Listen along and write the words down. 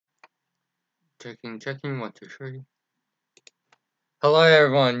Checking, 1, 2, 3. Hello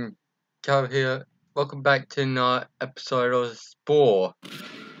everyone, Cal here. Welcome back to another episode of Spore.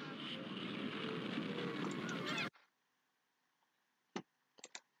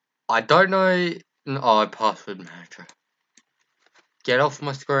 I don't know. Oh, password manager. Get off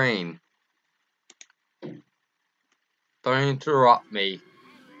my screen. Don't interrupt me.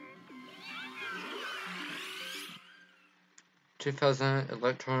 2000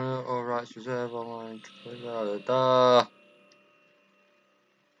 electronic all rights reserved online.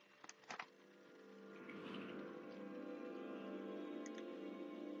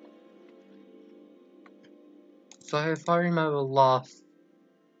 So if I remember last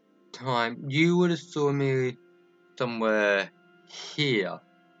time, you would have saw me somewhere here,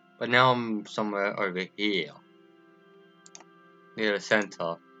 but now I'm somewhere over here, near the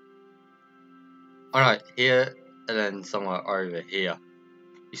center. Alright, here, and then somewhere over here.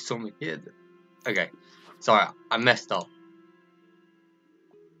 You saw me here? Okay, sorry, I messed up.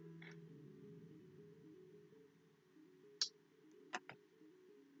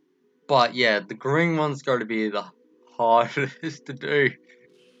 But yeah, the green one's going to be the hardest to do.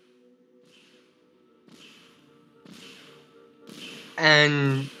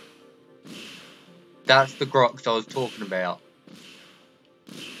 And that's the grox I was talking about.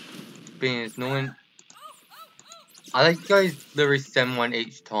 Being annoying. I think you guys literally send one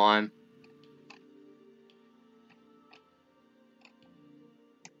each time.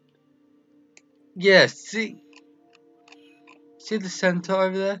 Yeah, see the center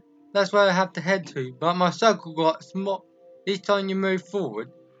over there? That's where I have to head to, but my circle got small. Each time you move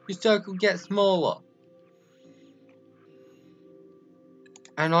forward, your circle gets smaller.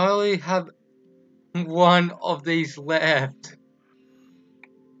 And I only have one of these left.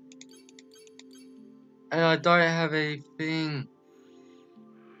 And I don't have anything.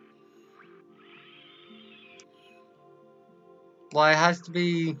 Like, it has to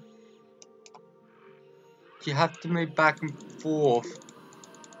be... You have to move back and forth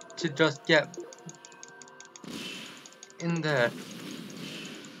to just get in there.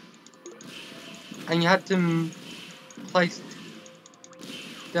 And you have to place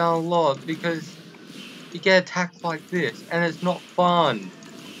down a lot because you get attacked like this and it's not fun.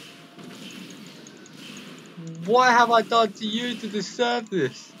 What have I done to you to deserve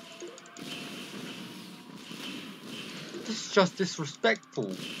this? This is just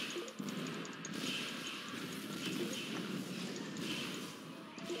disrespectful.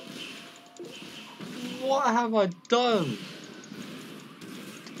 What have I done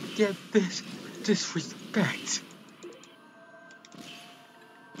to get this disrespect?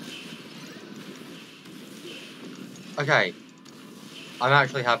 Okay, I'm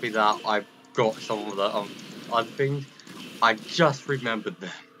actually happy that I got some of the other things. I just remembered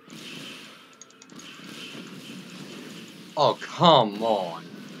them. Oh, come on.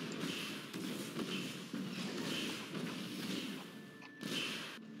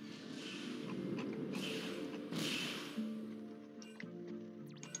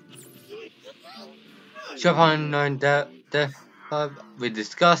 Shop unknown death. We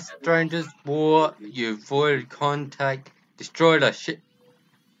discussed strangers, war, you avoided contact, destroyed our ship.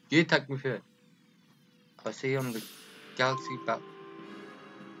 You attacked me here. I see you on the galaxy map.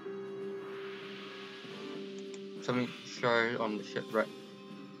 Something showed on the shipwreck.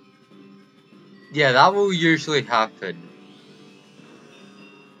 Yeah, that will usually happen.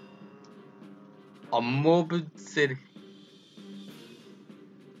 A morbid city.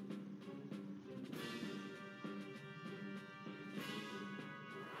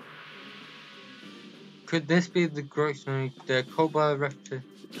 Could this be the grocery, the Cobra Rector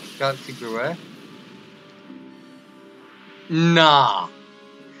Galaxy Guerre? Nah.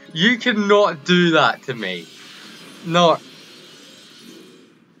 You cannot do that to me. No.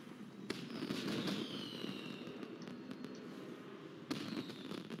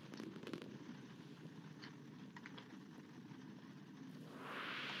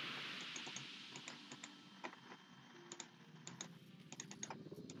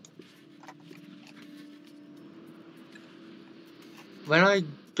 When I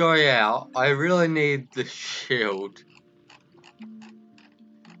go out, I really need the shield.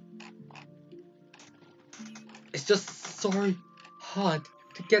 It's just so hard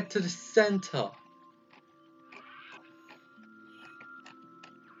to get to the center.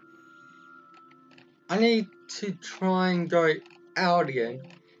 I need to try and go out again.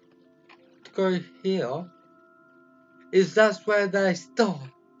 To go here. That's where they start.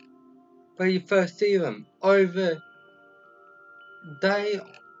 Where you first see them. Over. They're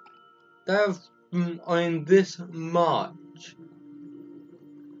on this much.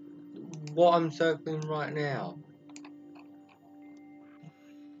 what I'm circling right now.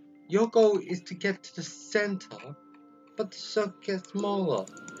 Your goal is to get to the center, but the circle gets smaller.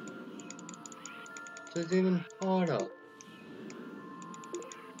 So it's even harder.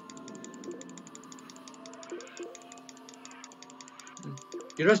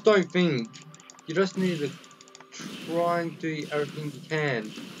 You just don't think. You just need to try and do everything you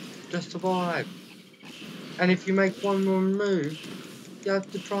can. Just survive. And if you make one more move, you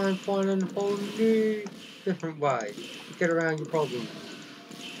have to try and find a whole new different way to get around your problem.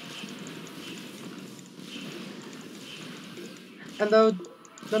 And though,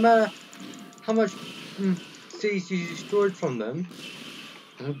 no matter how much seeds you destroyed from them,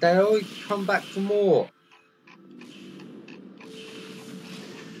 they always come back for more.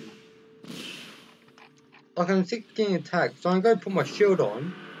 Like I'm sick of getting attacked, so I'm going to put my shield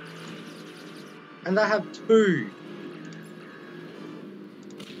on. And I have 2.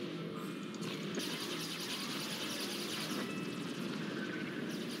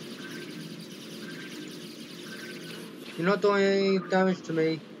 You're not doing any damage to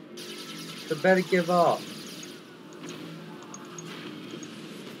me, so better give up.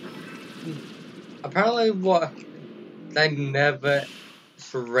 Apparently they never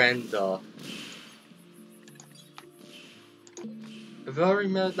surrender. If I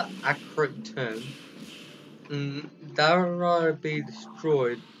remember the accurate term, they'd rather be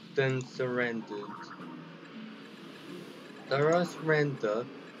destroyed than surrendered. They'd rather surrender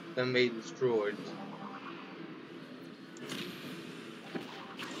than be destroyed.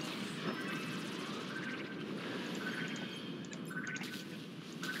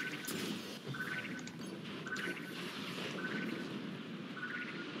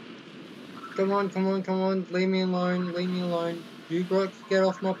 Come on, come on, come on, leave me alone, leave me alone. You got to get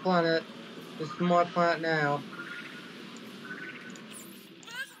off my planet. This is my planet now.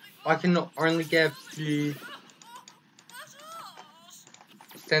 I can only get a few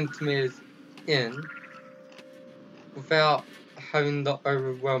centimeters in without having the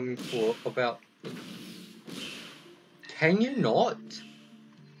overwhelming thought about, can you not?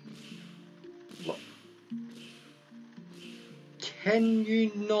 Can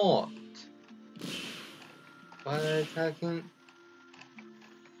you not? Why are they attacking?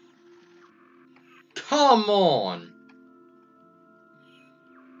 Come on!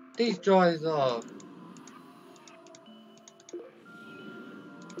 These guys are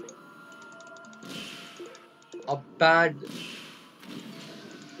bad.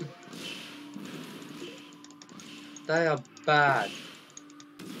 They are bad.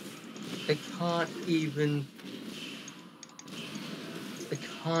 They can't even. They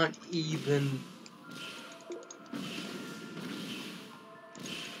can't even.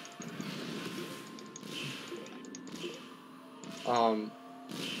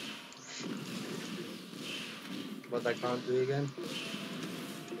 What they can't do again?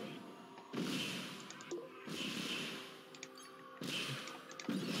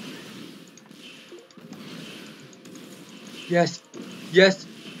 Yes, yes,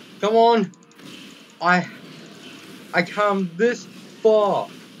 come on! I come this far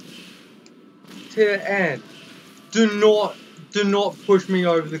to the end. Do not push me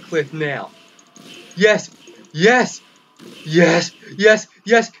over the cliff now. Yes, yes, yes, yes,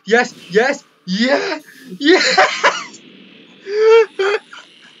 yes, yes, yes, yes, yes,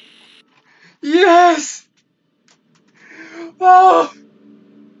 yes. Oh,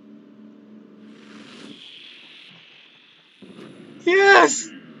 yes.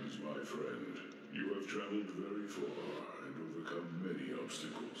 Greetings, my friend. You have traveled very far and overcome many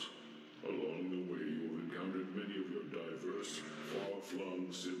obstacles. Along the way, you have encountered many of your diverse,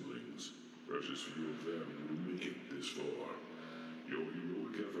 far-flung siblings. Precious few of them will make it this far. Your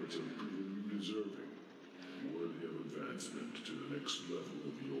heroic efforts have proven you deserving, worthy of advancement to the next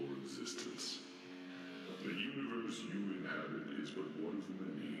level of your existence. The universe you inhabit is but one of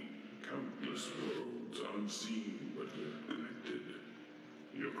many, countless worlds, unseen but yet connected.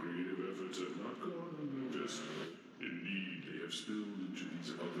 Your creative efforts have not gone unnoticed. Indeed, they have spilled into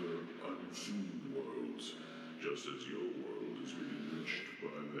these other unseen worlds, just as your world has been enriched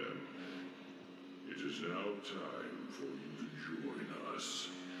by them. It is now time for you to join us.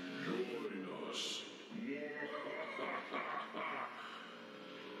 Join us.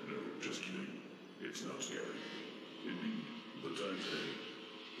 No, just kidding. It's not scary. Indeed, the times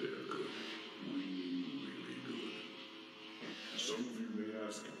they are good. Really good. Some of you may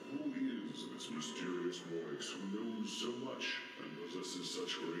ask, who is this mysterious voice who knows so much and possesses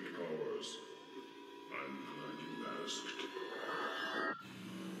such great powers? I'm glad you asked.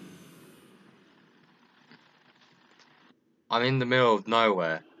 I'm in the middle of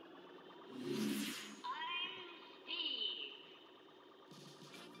nowhere.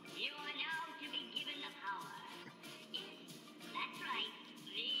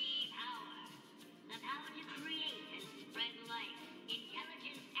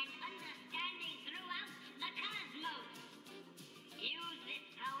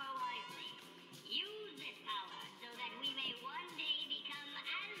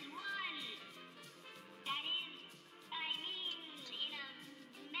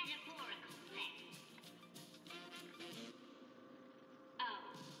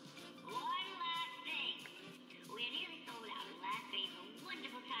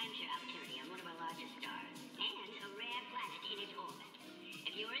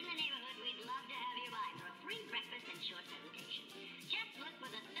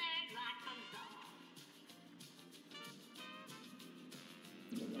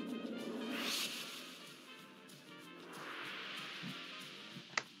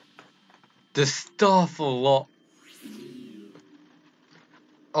 the stuff a lot.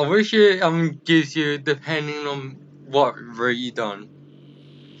 I wish it gives you depending on what route you done.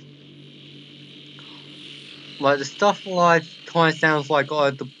 Like the stuff life kind of sounds like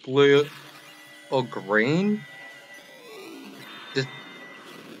either blue or green.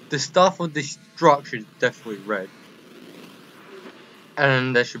 The stuff of destruction is definitely red.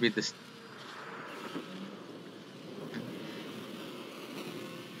 And there should be this.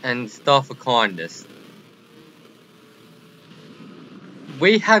 And stuff of kindness.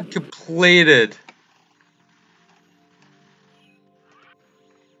 We have completed.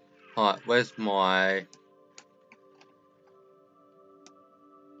 Alright, where's my.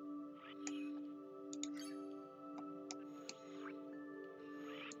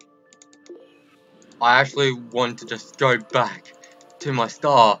 I actually want to just go back to my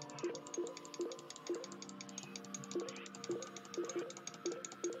star.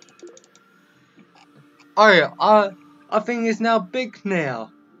 Oh, I think it's now big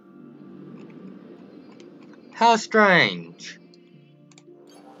now. How strange.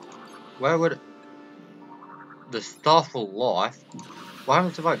 Where would the star for life? What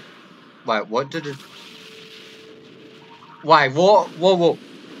happens if I? Wait, what did it? Wait, what?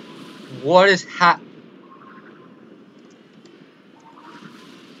 What is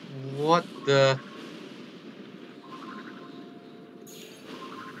What the?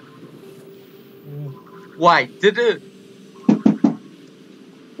 Wait, did it?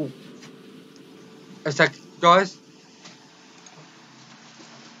 A sec, guys.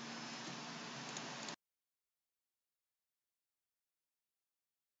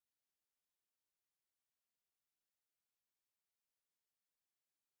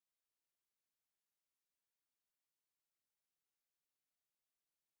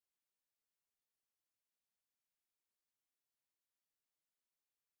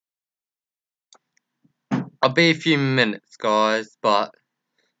 I'll be a few minutes, guys, but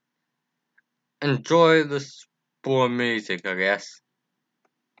enjoy the spore music, I guess.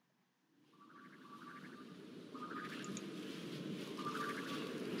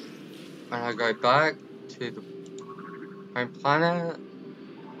 And I go back to the main planet.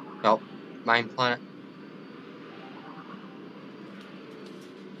 Nope, main planet.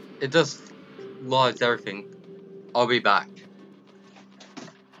 It just lies everything. I'll be back.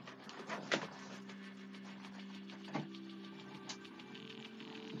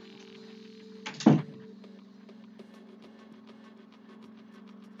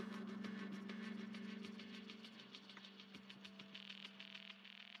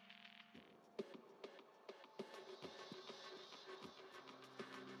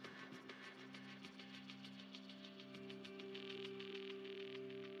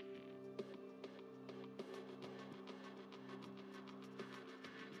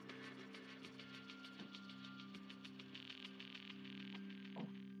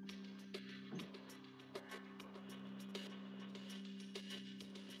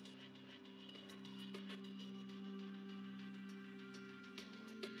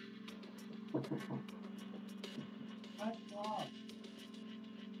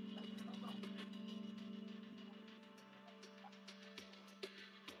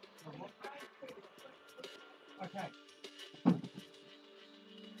 Okay.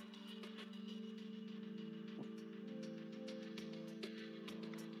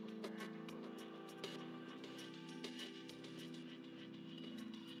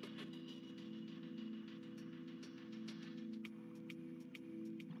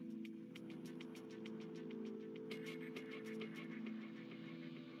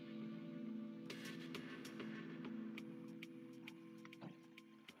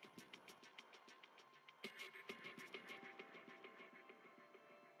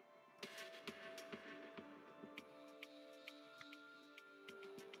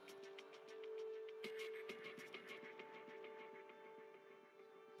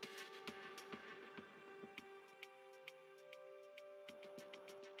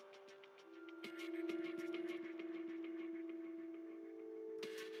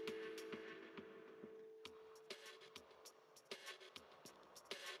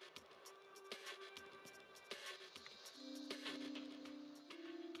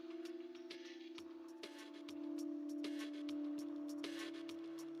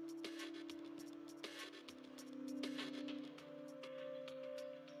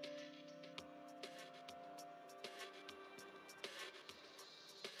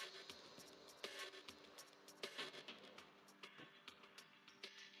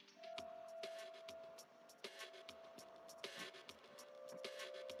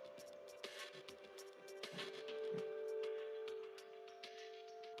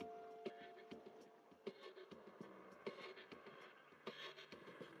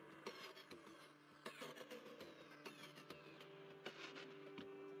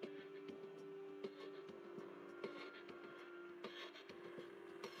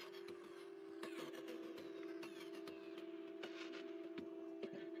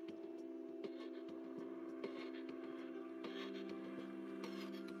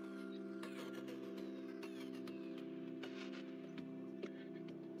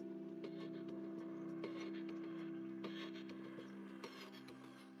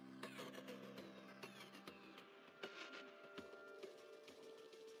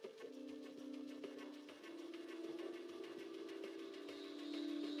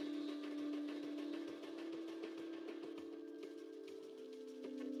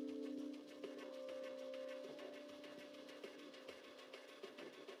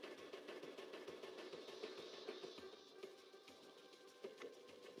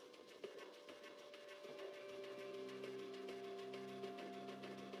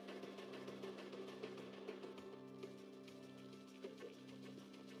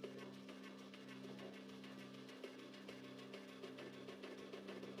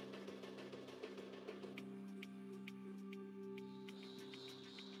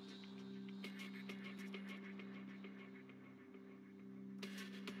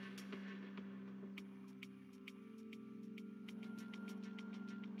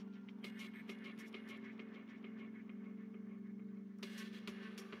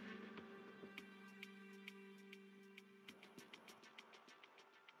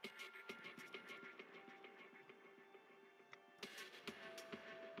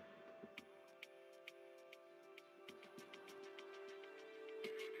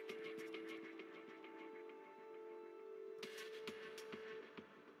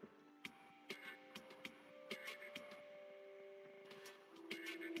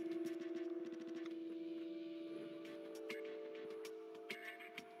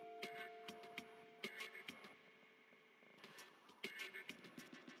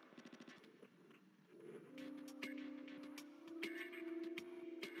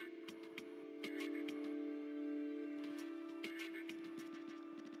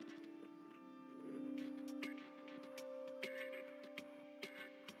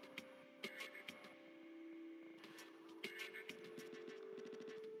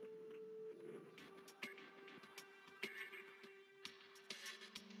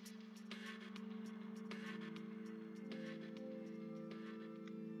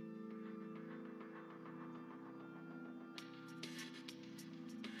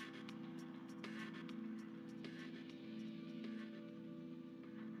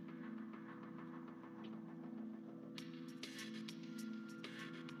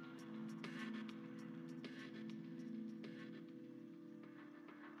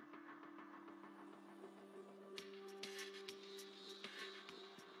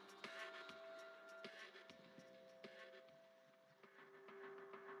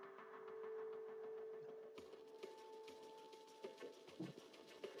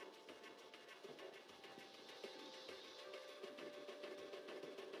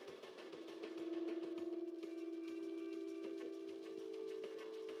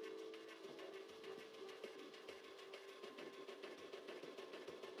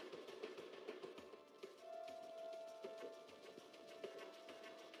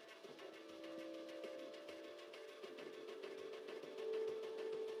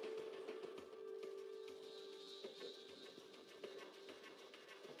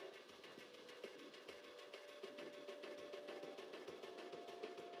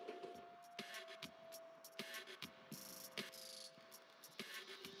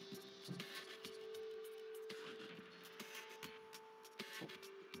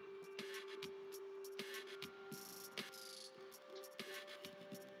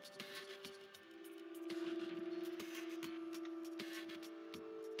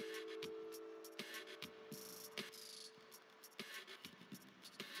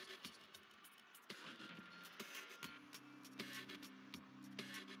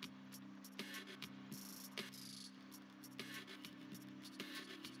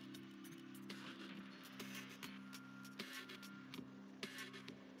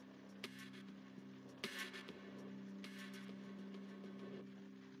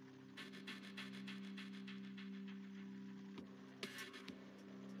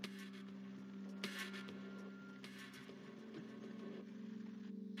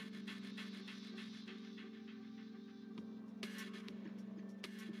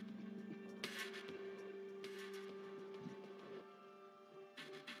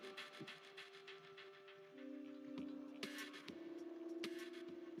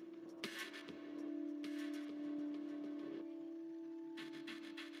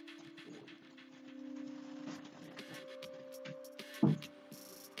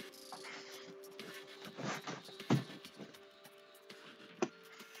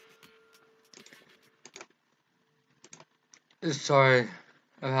 Sorry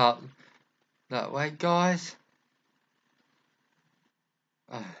about that. Wait, guys.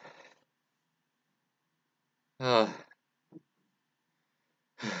 Uh, uh,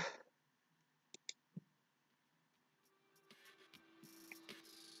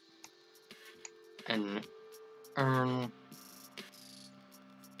 and earn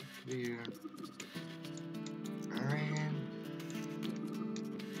you ran.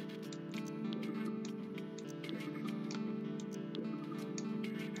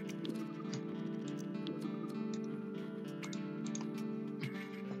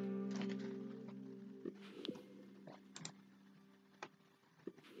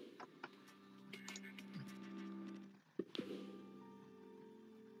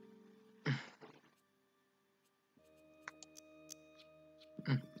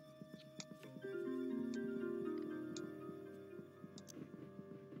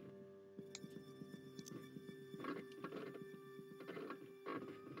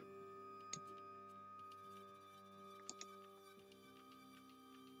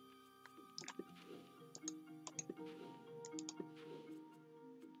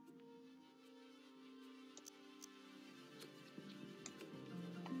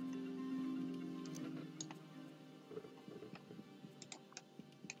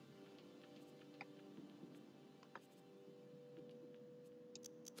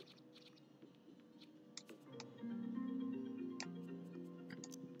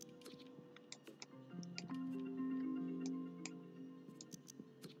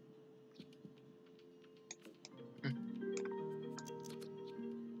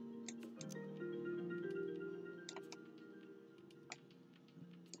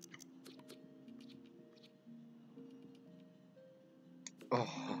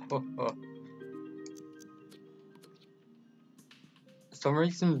 Oh, some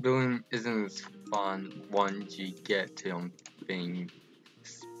reason building isn't as fun once you get to being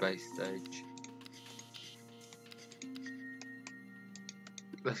space stage.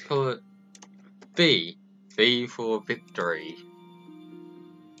 Let's call it V. V for victory.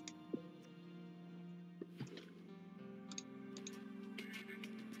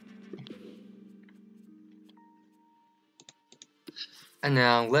 And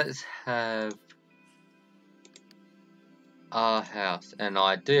now let's have our house. And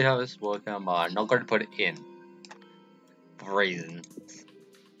I do have a spore count, but I'm not going to put it in for reasons.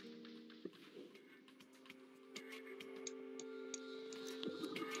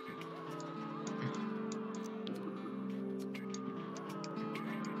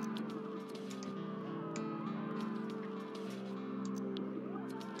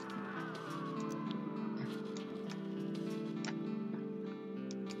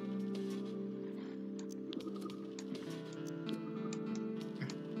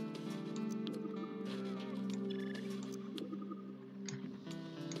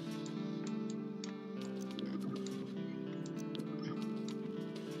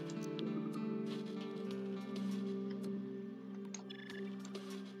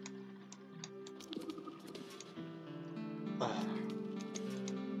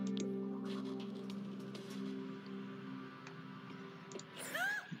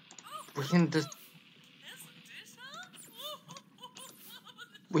 We can just.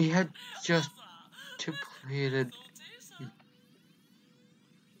 We had just completed.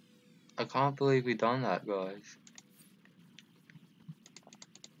 I can't believe we done that, guys.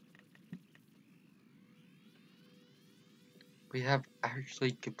 We have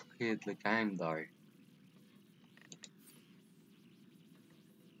actually completed the game, though.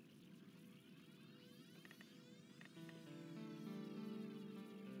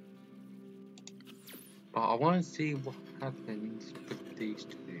 But I want to see what happens with these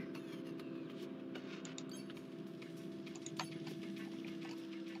two.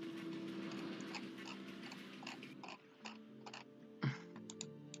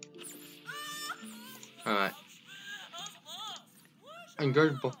 Alright. I'm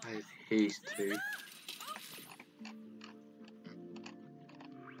going to buy these two.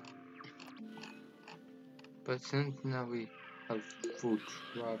 But since now we have full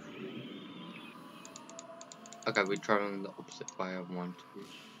travel. Okay, we're traveling the opposite way I want to.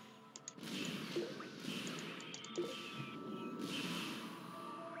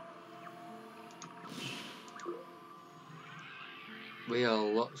 We are a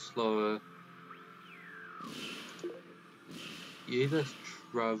lot slower. You just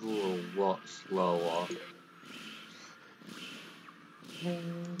travel a lot slower.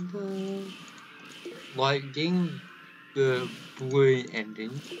 And, like getting the blue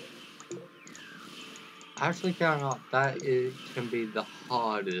ending. I actually found out that it can be the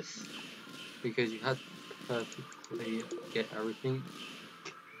hardest because you have to perfectly get everything.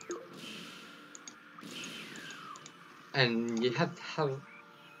 And you have to have,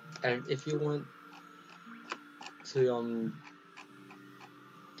 and if you want to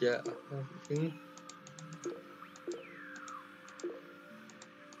get everything,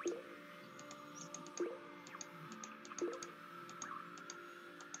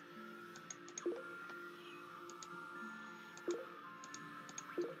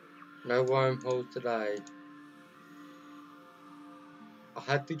 no wormhole today. I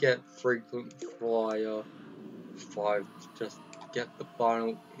had to get frequent flyer 5 to just get the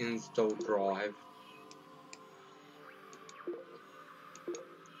final install drive.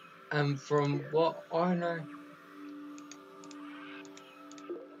 And from what I know,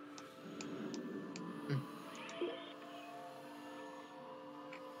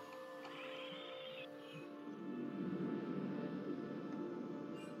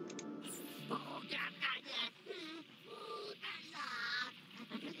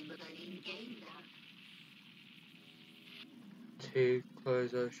 to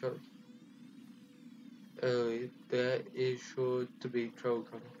close our shops early, there is sure to be trouble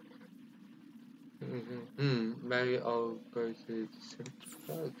coming. Maybe I'll go to the Central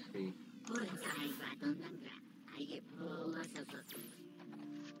Galaxy.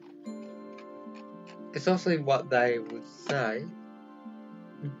 It's also what they would say.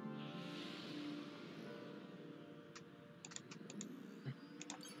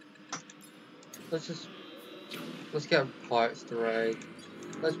 Let's get pirates to raid.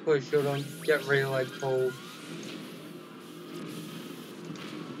 Let's put a shield on, get relay pulled.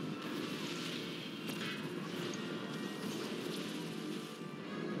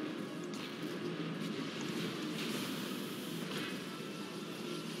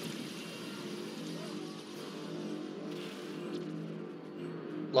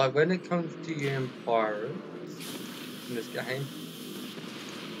 Like when it comes to you pirates in this game,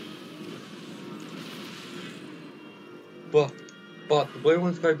 but the blue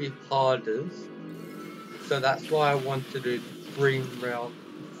one's going to be hardest, so that's why I want to do the green route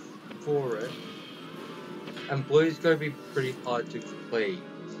for it. And blue's going to be pretty hard to complete.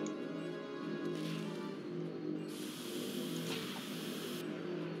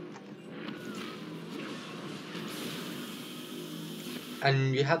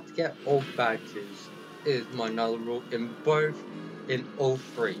 And you have to get all badges, is my another rule, in all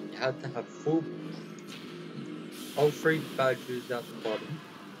three. You have to have all three badges at the bottom.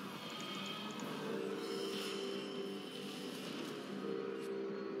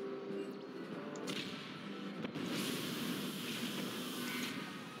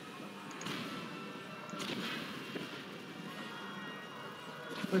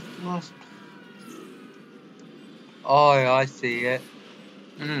 Where's the last? Oh, I see it.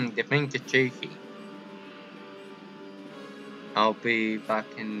 The thing's cheeky. I'll be back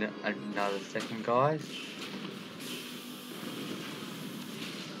in another second, guys.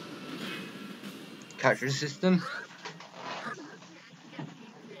 Capture system.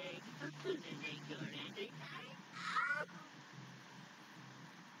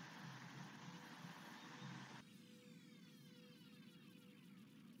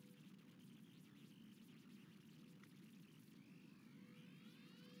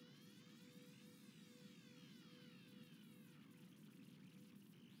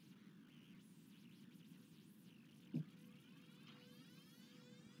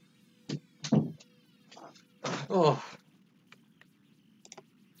 Oh,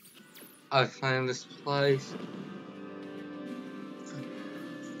 I found this place.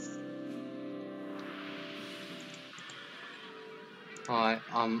 Alright,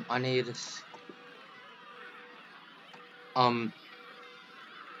 I need a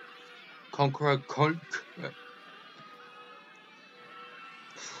conqueror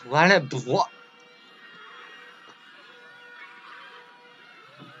planet block.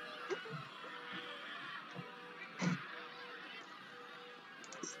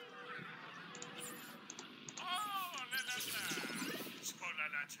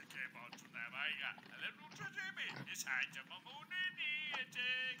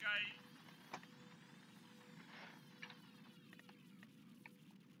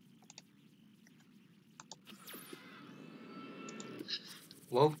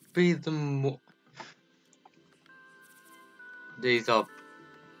 What would be the these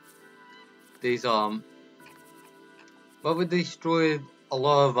what would destroy a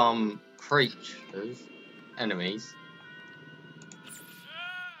lot of creatures, enemies.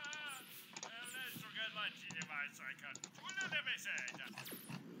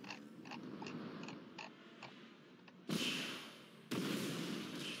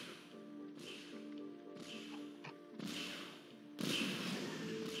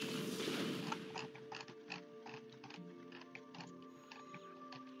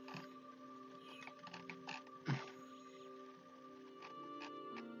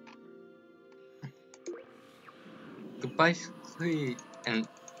 basically an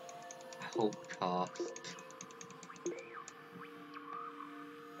outcast.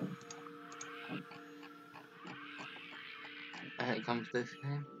 And it comes this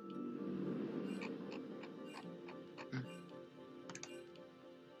game.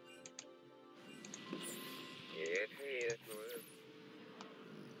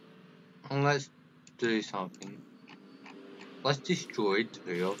 And let's do something. Let's destroy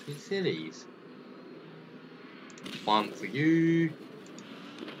 2 of his cities. 1 for you.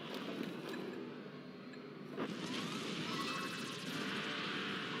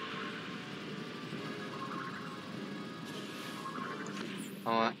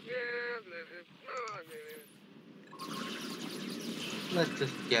 Alright. Let's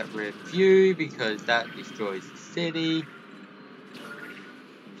just get rid of you because that destroys the city.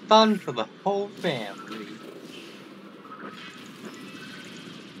 Fun for the whole family.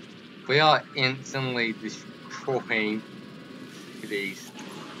 We are instantly destroying cities.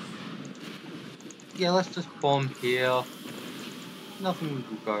 Yeah, let's just bomb here. Nothing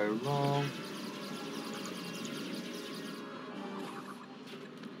will go wrong.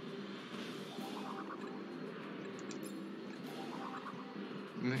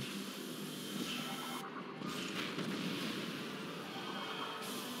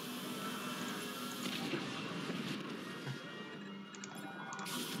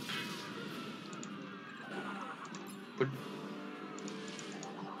 But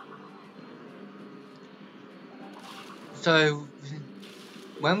so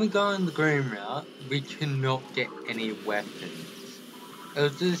when we go on the green route, we cannot get any weapons. It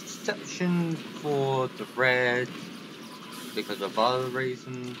was an exception for the red because of other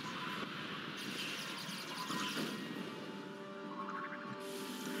reasons.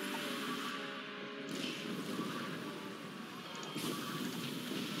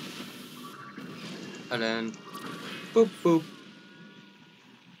 And then boop boop.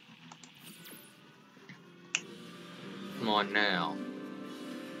 Come on now.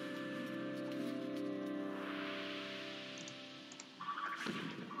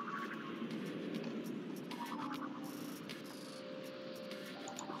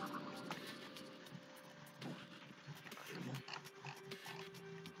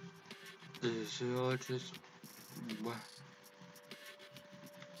 This is all just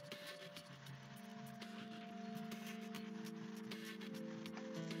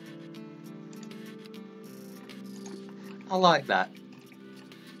I like that.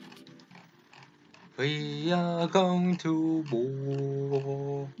 We are going to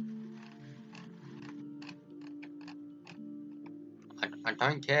war. I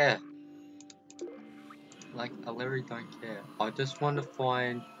don't care. Like, I literally don't care. I just want to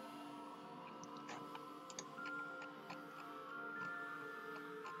find...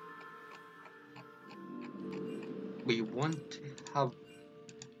 We want to have...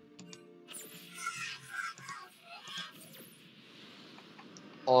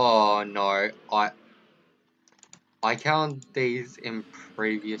 Oh no, I count these in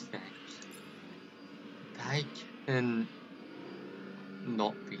previous games. They can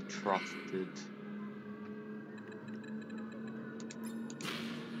not be trusted.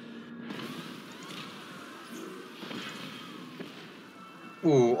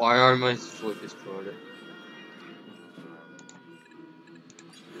 Ooh, I almost fully destroyed it.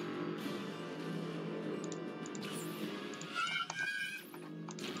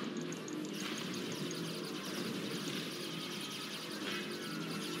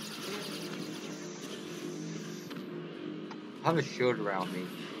 I have a shield around me.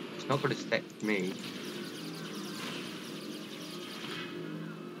 It's not going to affect me.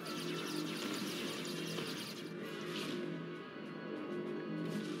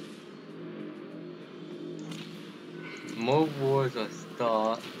 The more wars I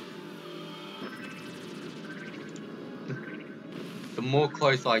start, the more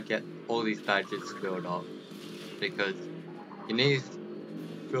close I get all these badges filled up. Because you need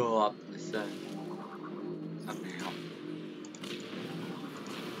to fill up a certain amount.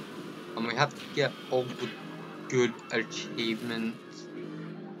 And we have to get all the good achievements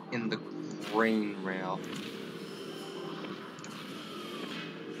in the green route.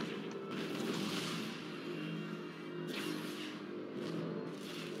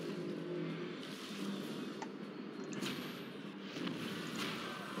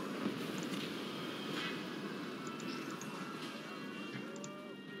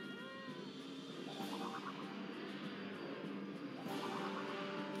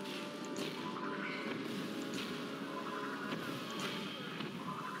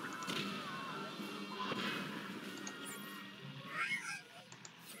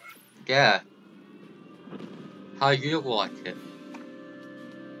 Yeah. how you like it.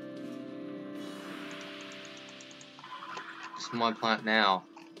 This is my planet now.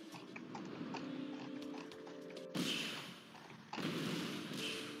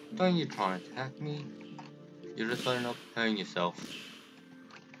 Don't you try and attack me. You're just letting up hurting yourself.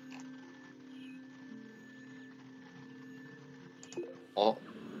 Oh.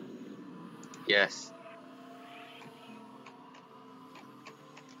 Yes.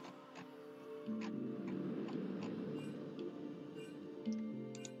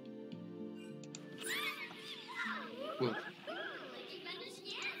 Good.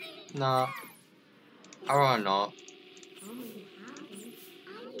 Nah. I rather not.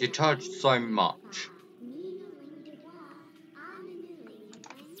 You charge so much.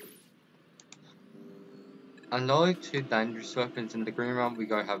 And the only two dangerous weapons in the green room, we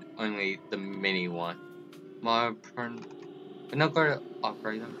go have only the mini one. We're not going to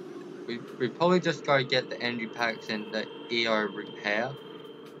upgrade them. We probably just go get the energy packs and the EO repair.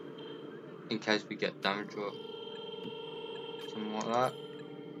 In case we get damage or something like that.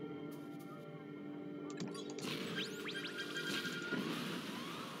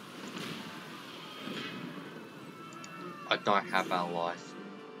 I don't have allies.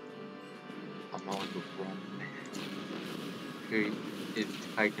 I'm on the wrong man. Who is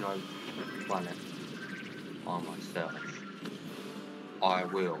taking over the planet by myself. I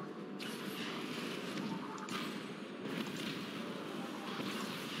will.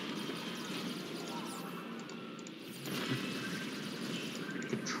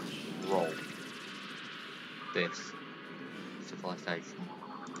 Control this civilization.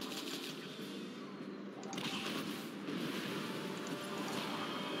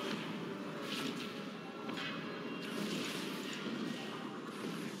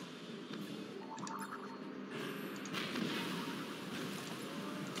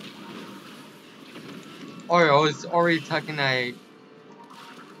 Oh, I was already attacking a...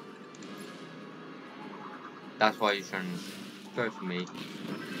 That's why you shouldn't go for me.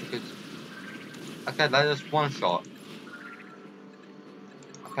 Because... Okay, that is one shot.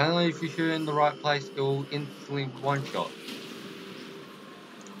 Apparently if you shoot in the right place, it will instantly one shot.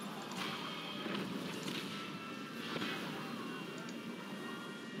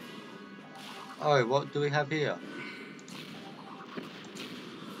 Oh, what do we have here?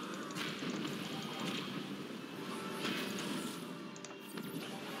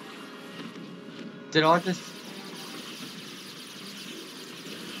 Did I just...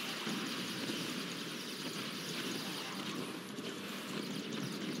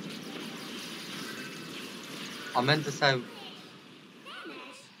 I meant to say...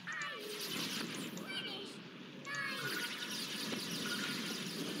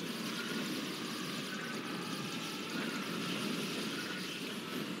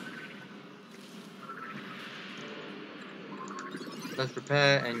 Let's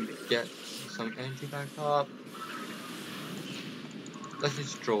repair and get some energy back up. Let's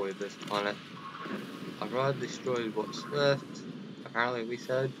destroy this planet. I'd rather destroy what's left. Apparently we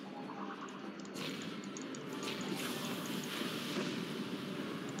said.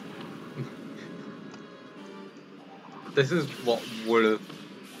 This is what would have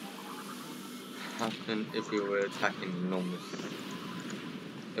happened if we were attacking enormous.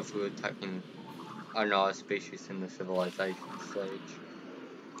 If we were attacking another species in the civilization stage.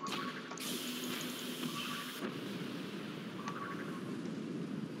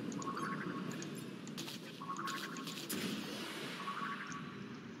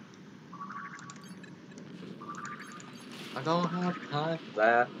 I don't have time for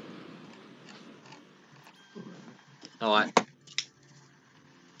that. Alright.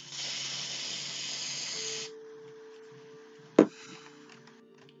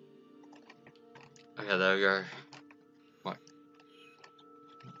 Okay, there we go. What?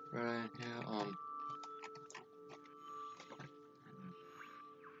 Right here,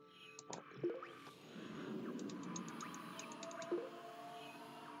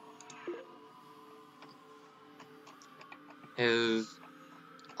 here's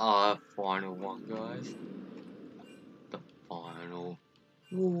our final one, guys. The final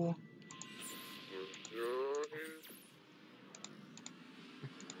war.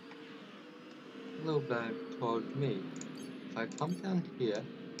 Little bird told me if I come down here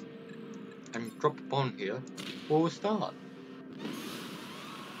and drop a bomb here, we'll start.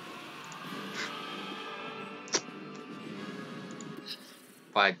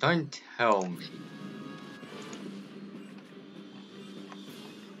 But don't tell me.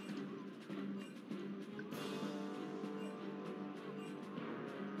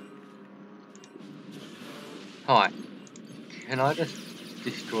 Hi, can I just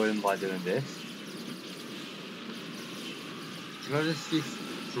destroy them by doing this? I'll just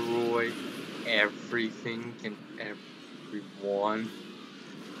destroy everything and everyone.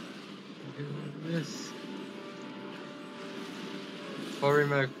 Doing this. If I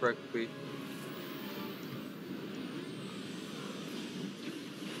remember correctly.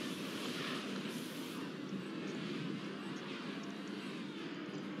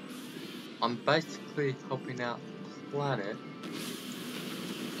 I'm basically helping out the planet.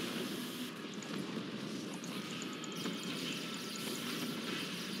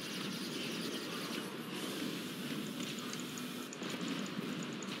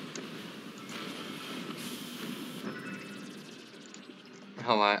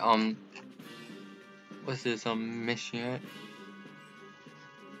 Alright, what's this mission?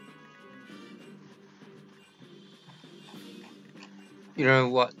 You know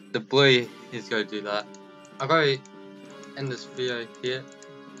what? The blue is gonna do that. I'm gonna end this video here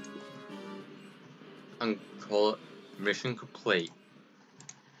and call it mission complete.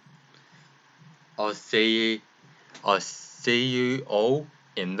 I'll see you all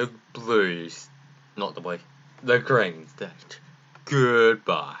in the blues. Not the blue. The green stage.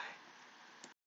 Goodbye.